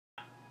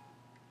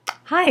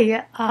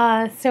Hi,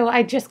 so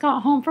I just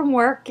got home from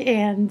work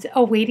and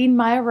awaiting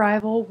my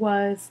arrival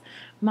was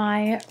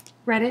my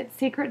Reddit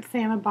Secret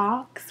Santa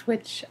box,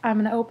 which I'm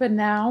going to open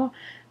now.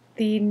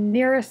 The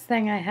nearest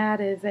thing I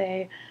had is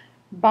a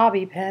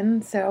bobby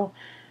pin, so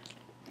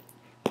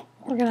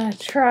we're going to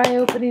try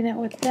opening it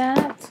with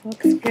that.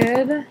 Looks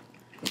good.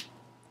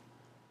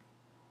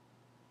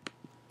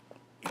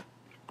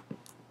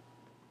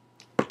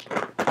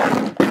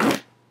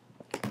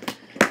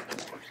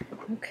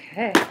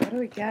 Okay, what do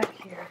we got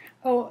here?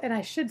 Oh, and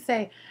I should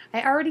say,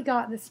 I already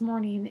got this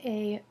morning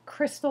a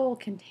crystal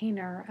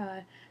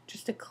container,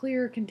 just a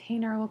clear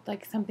container, looked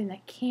like something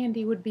that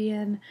candy would be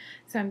in.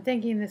 So I'm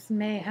thinking this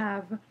may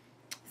have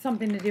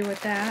something to do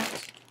with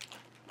that.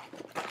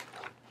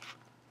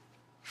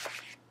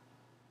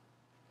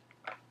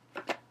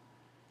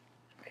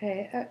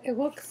 Okay, it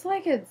looks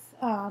like it's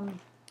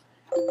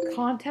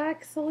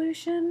contact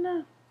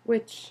solution,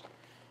 which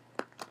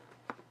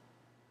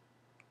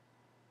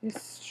is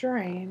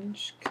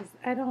strange because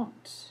I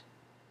don't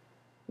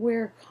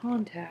wear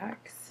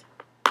contacts.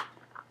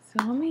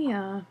 So let me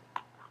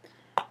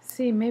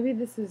see, maybe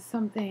this is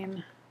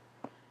something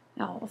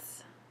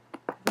else.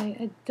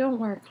 I don't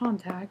wear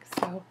contacts,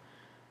 so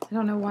I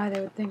don't know why they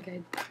would think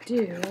I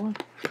do.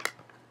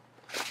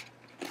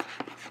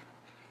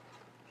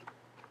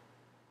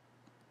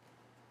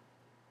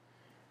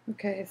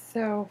 Okay,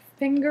 so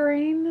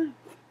fingering,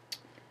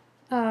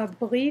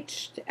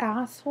 bleached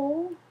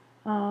asshole,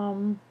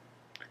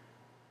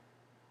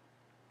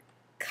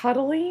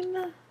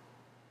 cuddling.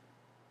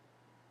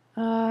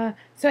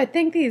 So I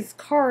think these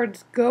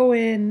cards go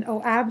in,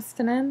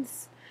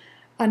 abstinence,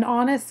 an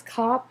honest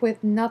cop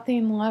with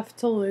nothing left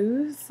to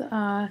lose,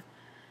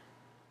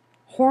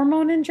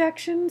 hormone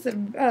injections,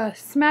 a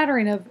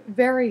smattering of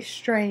very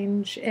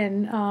strange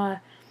and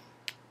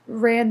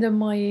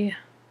randomly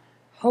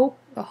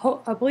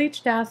a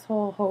bleached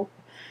asshole hope.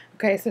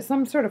 Okay, so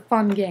some sort of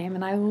fun game,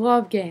 and I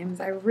love games,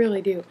 I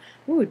really do.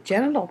 Ooh,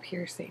 genital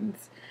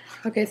piercings.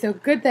 Okay, so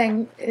good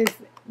thing is,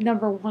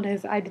 number one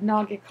is I did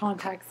not get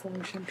contact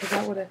solution, because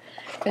that would have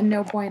been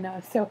no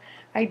bueno. So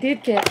I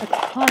did get a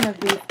ton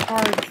of these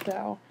cards,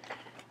 though.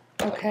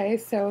 Okay,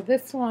 so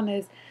this one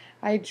is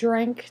I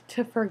drank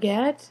to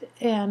forget,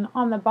 and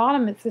on the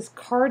bottom it says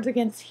Cards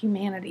Against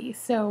Humanity.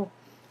 So,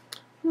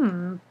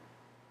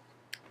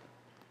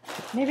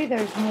 maybe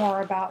there's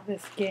more about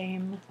this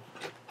game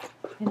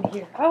in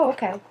here. Oh,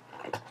 okay.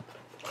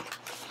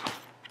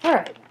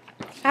 Alright.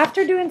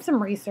 After doing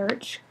some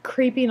research,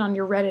 creeping on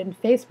your Reddit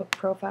and Facebook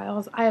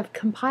profiles, I have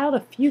compiled a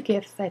few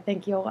gifts I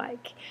think you'll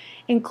like.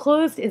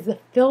 Enclosed is the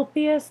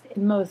filthiest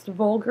and most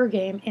vulgar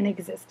game in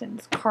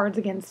existence, Cards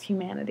Against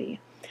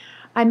Humanity.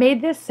 I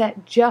made this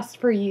set just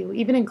for you,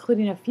 even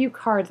including a few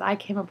cards I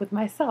came up with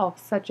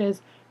myself, such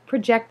as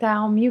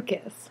Projectile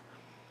Mucus.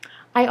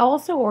 I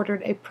also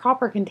ordered a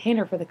proper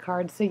container for the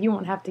cards so you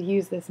won't have to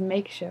use this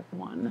makeshift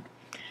one.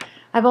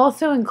 I've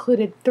also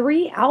included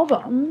 3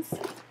 albums.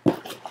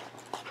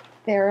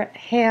 They're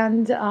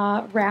hand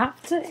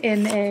wrapped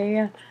in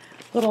a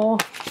little,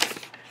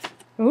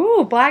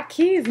 Black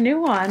Keys,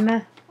 new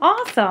one.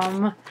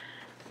 Awesome.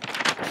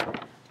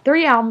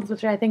 3 albums,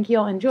 which I think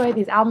you'll enjoy.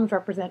 These albums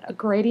represent a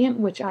gradient,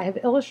 which I have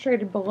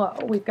illustrated below.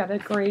 We've got a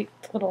great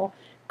little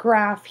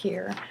graph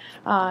here.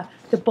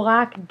 The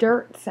Black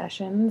Dirt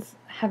Sessions,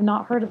 have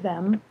not heard of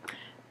them.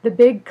 The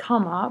Big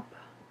Come Up,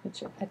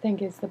 which I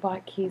think is the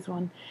Black Keys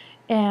one,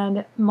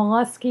 and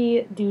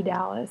Mollusky Do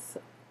Dallas,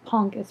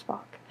 punk as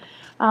fuck.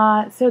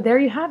 So there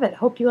you have it.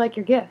 Hope you like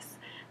your gifts.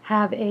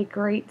 Have a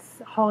great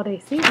holiday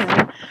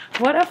season.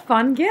 What a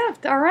fun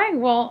gift. All right,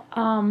 well,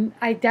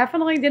 I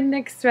definitely didn't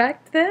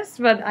expect this,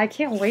 but I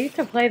can't wait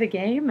to play the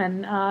game,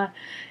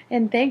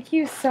 and thank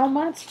you so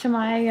much to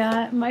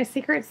my my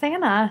Secret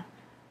Santa.